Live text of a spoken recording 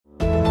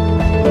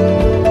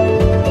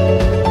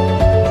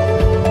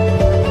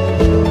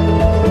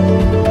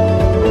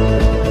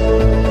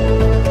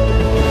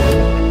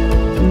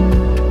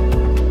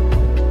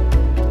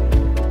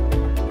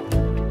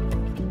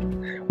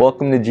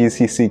Welcome to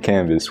GCC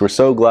Canvas. We're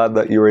so glad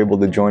that you were able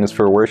to join us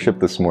for worship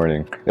this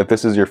morning. If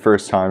this is your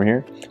first time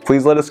here,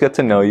 please let us get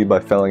to know you by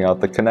filling out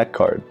the Connect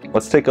card.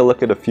 Let's take a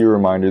look at a few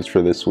reminders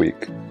for this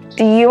week.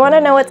 Do you want to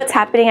know what's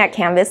happening at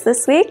Canvas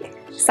this week?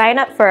 Sign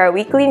up for our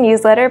weekly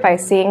newsletter by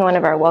seeing one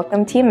of our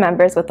welcome team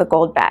members with a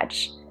gold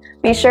badge.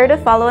 Be sure to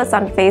follow us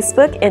on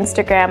Facebook,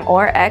 Instagram,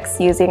 or X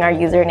using our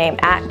username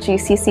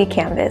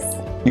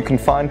 @GCCCanvas. You can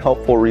find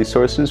helpful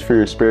resources for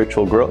your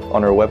spiritual growth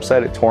on our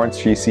website at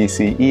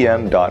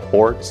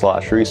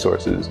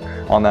torranceGCCEM.org/resources.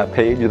 On that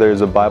page,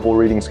 there's a Bible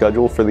reading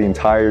schedule for the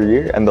entire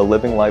year and the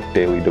Living Life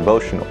Daily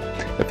Devotional.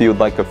 If you would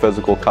like a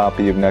physical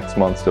copy of next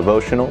month's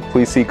devotional,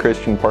 please see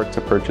Christian Park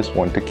to purchase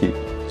one to keep.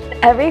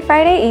 Every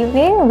Friday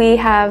evening, we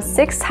have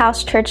 6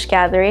 house church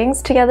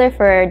gatherings together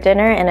for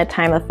dinner and a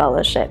time of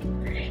fellowship.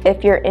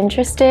 If you're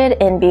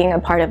interested in being a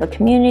part of a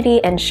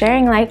community and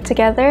sharing life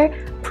together,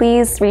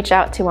 please reach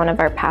out to one of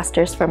our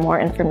pastors for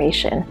more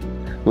information.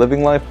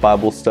 Living Life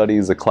Bible Study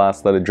is a class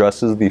that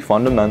addresses the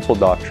fundamental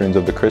doctrines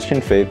of the Christian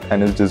faith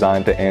and is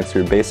designed to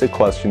answer basic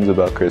questions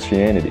about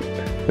Christianity.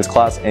 This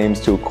class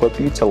aims to equip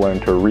you to learn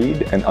to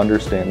read and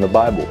understand the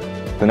Bible.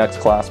 The next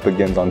class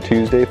begins on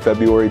Tuesday,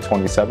 February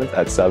 27th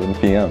at 7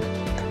 p.m.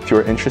 If you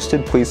are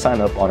interested, please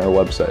sign up on our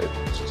website.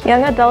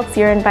 Young adults,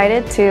 you're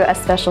invited to a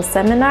special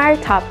seminar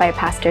taught by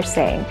Pastor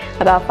Sang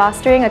about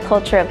fostering a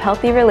culture of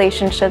healthy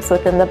relationships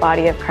within the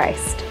body of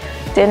Christ.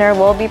 Dinner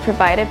will be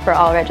provided for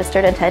all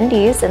registered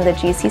attendees in the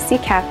GCC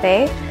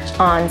Cafe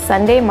on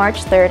Sunday,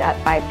 March 3rd at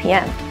 5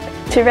 p.m.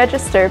 To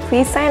register,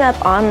 please sign up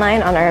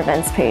online on our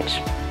events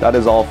page. That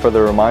is all for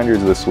the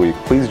reminders this week.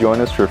 Please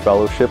join us for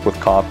fellowship with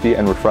coffee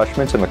and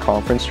refreshments in the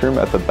conference room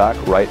at the back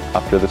right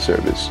after the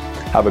service.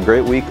 Have a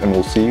great week, and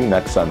we'll see you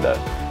next Sunday.